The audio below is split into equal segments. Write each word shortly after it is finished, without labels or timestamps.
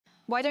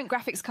Why don't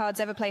graphics cards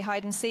ever play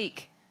hide and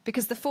seek?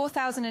 Because the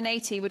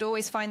 4080 would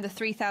always find the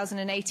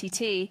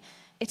 3080Ti.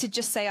 It'd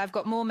just say, I've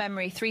got more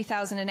memory,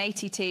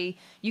 3080Ti.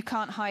 You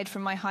can't hide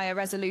from my higher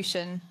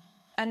resolution.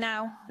 And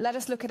now, let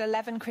us look at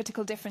 11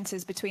 critical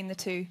differences between the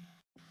two.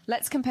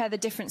 Let's compare the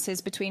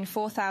differences between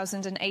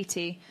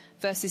 4080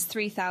 versus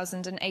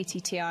 3080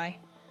 Ti.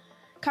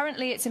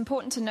 Currently, it's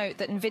important to note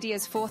that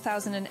NVIDIA's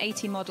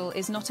 4080 model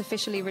is not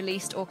officially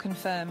released or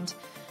confirmed.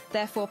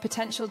 Therefore,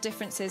 potential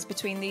differences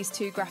between these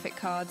two graphic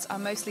cards are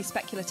mostly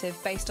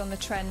speculative based on the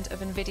trend of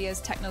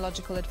NVIDIA's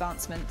technological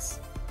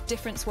advancements.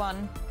 Difference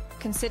 1.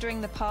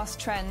 Considering the past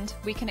trend,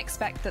 we can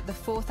expect that the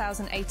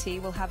 4080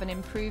 will have an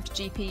improved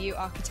GPU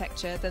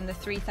architecture than the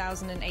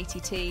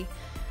 3080Ti.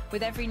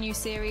 With every new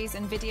series,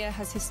 NVIDIA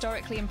has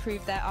historically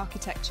improved their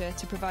architecture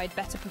to provide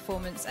better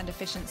performance and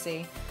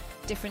efficiency.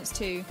 Difference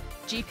 2.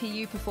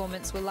 GPU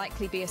performance will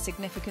likely be a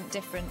significant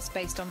difference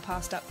based on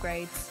past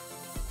upgrades.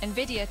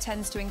 NVIDIA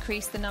tends to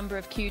increase the number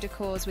of CUDA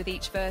cores with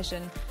each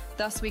version,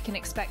 thus we can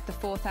expect the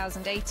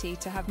 4080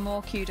 to have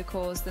more CUDA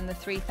cores than the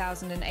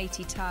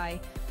 3080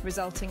 Ti,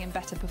 resulting in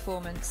better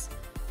performance.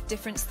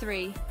 Difference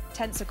 3.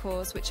 Tensor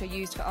cores, which are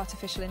used for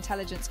artificial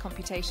intelligence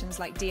computations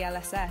like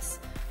DLSS,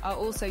 are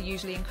also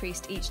usually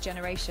increased each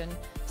generation,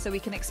 so we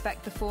can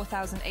expect the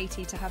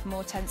 4080 to have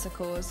more tensor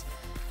cores.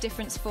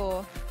 Difference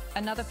 4.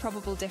 Another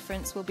probable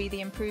difference will be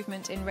the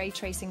improvement in ray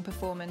tracing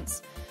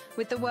performance.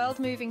 With the world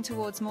moving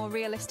towards more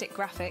realistic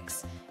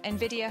graphics,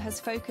 NVIDIA has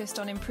focused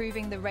on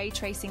improving the ray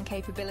tracing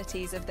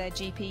capabilities of their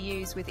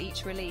GPUs with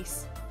each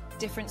release.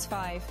 Difference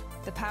 5.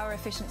 The power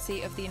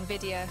efficiency of the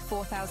NVIDIA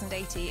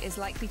 4080 is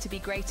likely to be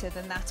greater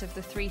than that of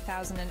the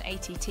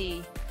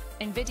 3080Ti.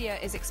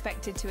 NVIDIA is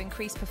expected to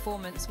increase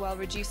performance while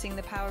reducing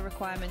the power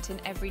requirement in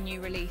every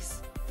new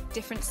release.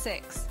 Difference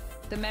 6.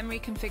 The memory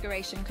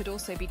configuration could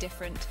also be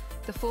different.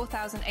 The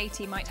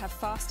 4080 might have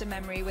faster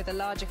memory with a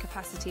larger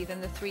capacity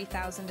than the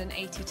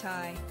 3080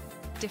 Ti.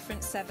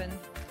 Difference 7.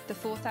 The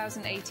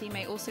 4080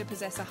 may also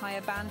possess a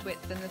higher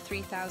bandwidth than the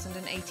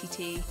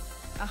 3080Ti.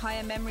 A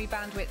higher memory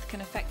bandwidth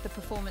can affect the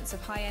performance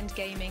of high-end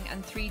gaming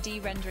and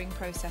 3D rendering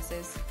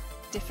processes.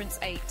 Difference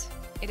 8.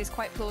 It is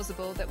quite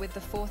plausible that with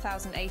the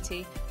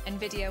 4080,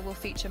 NVIDIA will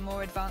feature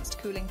more advanced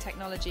cooling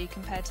technology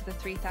compared to the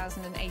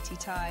 3080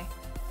 Ti.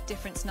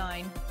 Difference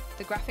 9.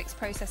 The graphics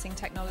processing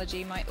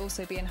technology might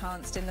also be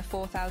enhanced in the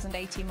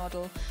 4080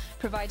 model,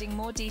 providing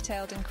more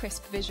detailed and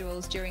crisp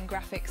visuals during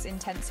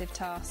graphics-intensive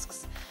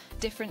tasks.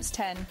 Difference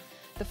 10.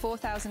 The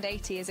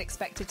 4080 is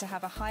expected to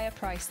have a higher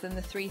price than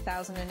the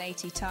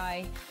 3080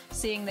 Ti,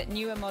 seeing that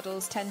newer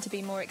models tend to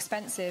be more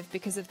expensive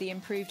because of the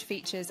improved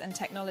features and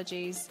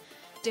technologies.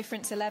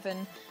 Difference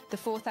 11. The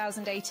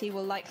 4080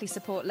 will likely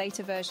support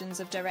later versions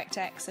of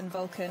DirectX and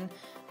Vulkan,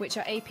 which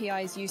are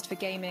APIs used for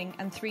gaming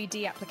and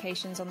 3D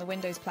applications on the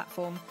Windows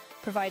platform,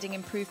 providing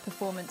improved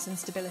performance and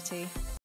stability.